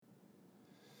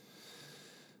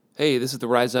Hey, this is the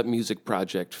Rise Up Music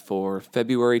Project for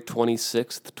February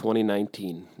 26th,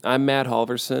 2019. I'm Matt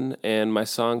Halverson, and my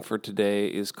song for today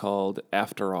is called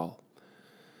After All.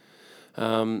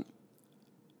 I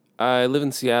live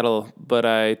in Seattle, but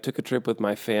I took a trip with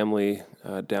my family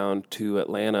down to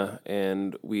Atlanta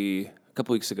a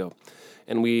couple weeks ago,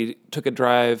 and we took a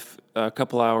drive a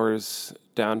couple hours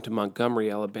down to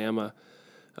Montgomery, Alabama,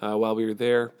 while we were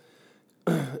there,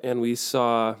 and we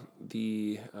saw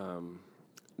the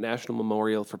National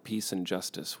Memorial for Peace and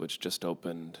Justice, which just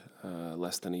opened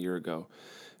less than a year ago,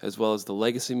 as well as the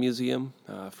Legacy Museum,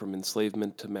 from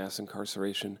enslavement to mass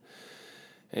incarceration.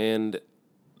 And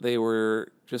they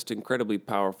were just incredibly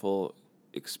powerful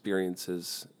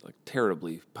experiences, like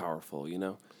terribly powerful, you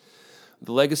know.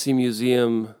 The Legacy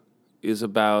Museum is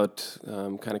about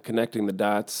kind of connecting the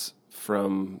dots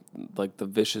from like the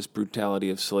vicious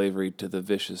brutality of slavery to the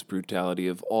vicious brutality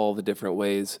of all the different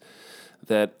ways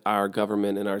that our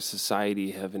government and our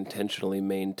society have intentionally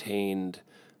maintained,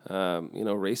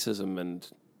 racism and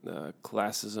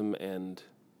classism and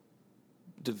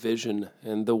division,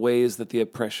 and the ways that the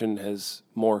oppression has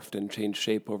morphed and changed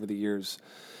shape over the years,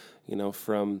 you know,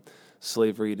 from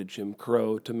slavery to Jim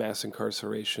Crow to mass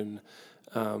incarceration.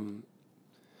 And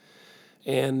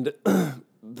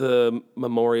the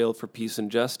Memorial for Peace and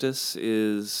Justice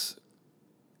is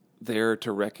there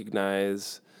to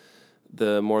recognize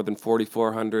the more than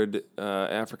 4,400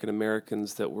 African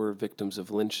Americans that were victims of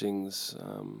lynchings,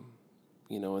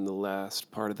 in the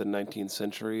last part of the 19th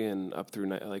century and up through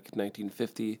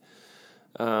 1950.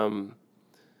 And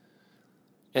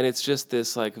it's just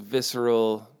this like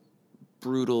visceral,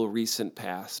 brutal, recent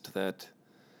past that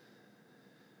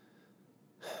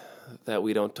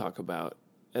we don't talk about,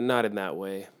 and not in that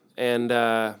way. And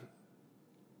so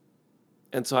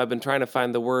I've been trying to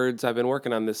find the words. I've been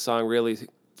working on this song really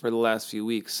for the last few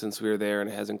weeks since we were there, and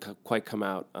it hasn't quite come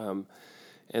out. And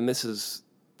this is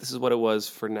what it was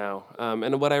for now.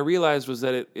 And what I realized was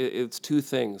that it's two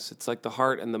things. It's like the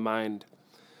heart and the mind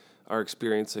are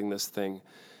experiencing this thing.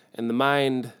 And the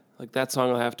mind, like that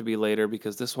song will have to be later,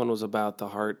 because this one was about the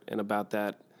heart and about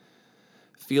that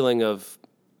feeling of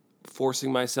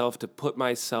forcing myself to put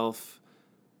myself,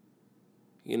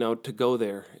 to go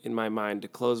there in my mind, to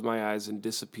close my eyes and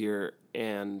disappear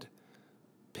and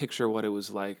picture what it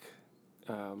was like.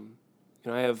 I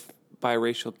have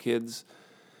biracial kids,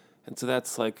 and so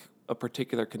that's like a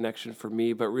particular connection for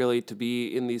me, but really to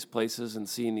be in these places and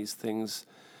seeing these things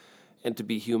and to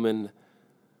be human,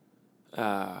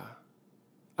 I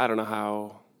don't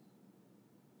know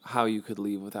how you could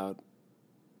leave without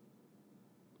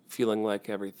feeling like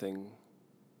everything.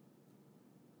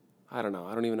 I don't know.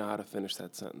 I don't even know how to finish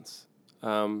that sentence.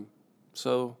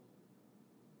 So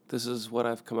this is what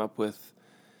I've come up with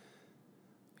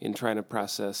in trying to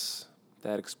process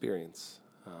that experience.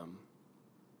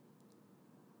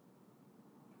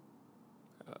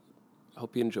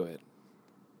 Hope you enjoy it.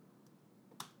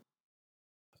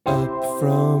 Up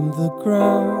from the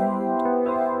ground,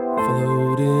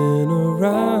 floating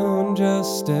around,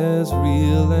 just as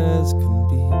real as can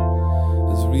be,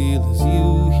 as real as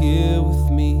you here with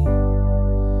me,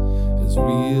 as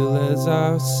real as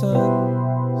our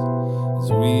sons,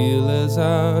 as real as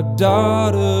our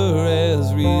daughter,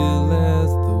 as real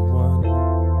as the one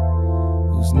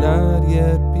who's not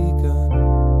yet begun.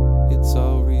 It's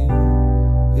all real,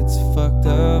 it's fucked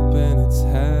up, and it's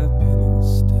happening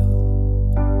still.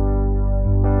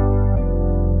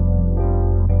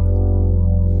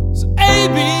 So A,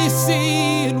 B, C,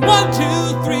 and 1, 2,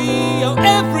 3, oh,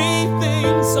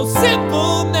 everything's so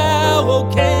simple now, oh,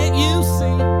 can't you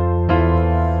see?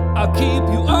 I'll keep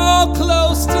you all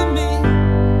close to me,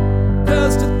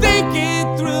 'cause to think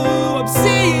it through, I'm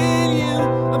seeing you,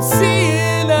 I'm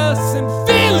seeing us, and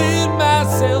feeling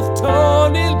myself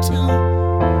torn in two,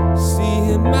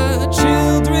 seeing my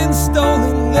children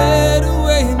stolen, led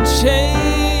away in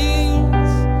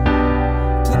chains,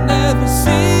 to never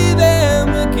see them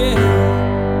again.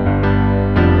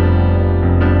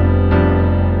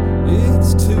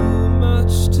 It's too much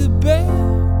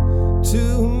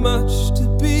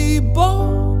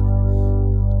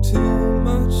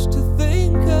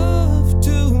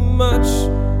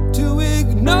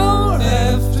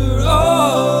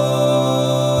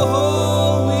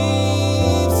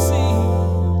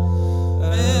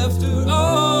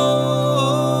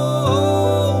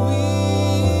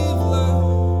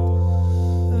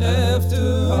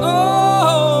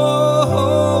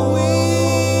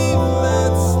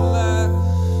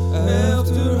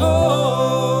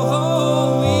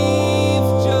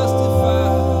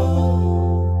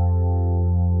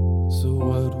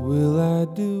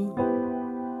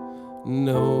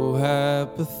No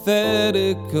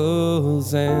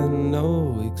hypotheticals and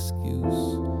no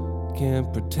excuse.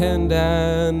 Can't pretend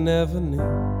I never knew.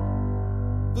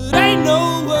 But ain't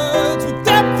no words with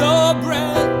depth or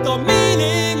breadth or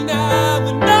meaning now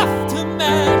enough to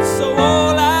match. So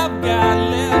all I've got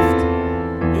left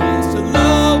is to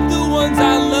love the ones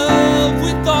I love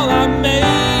with all I'm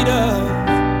made of.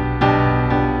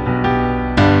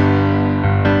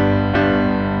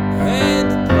 And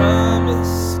the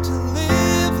promise to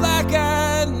live like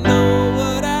I know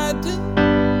what I do,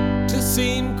 to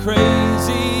seem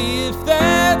crazy if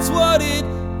that's what it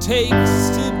takes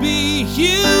to be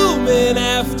human.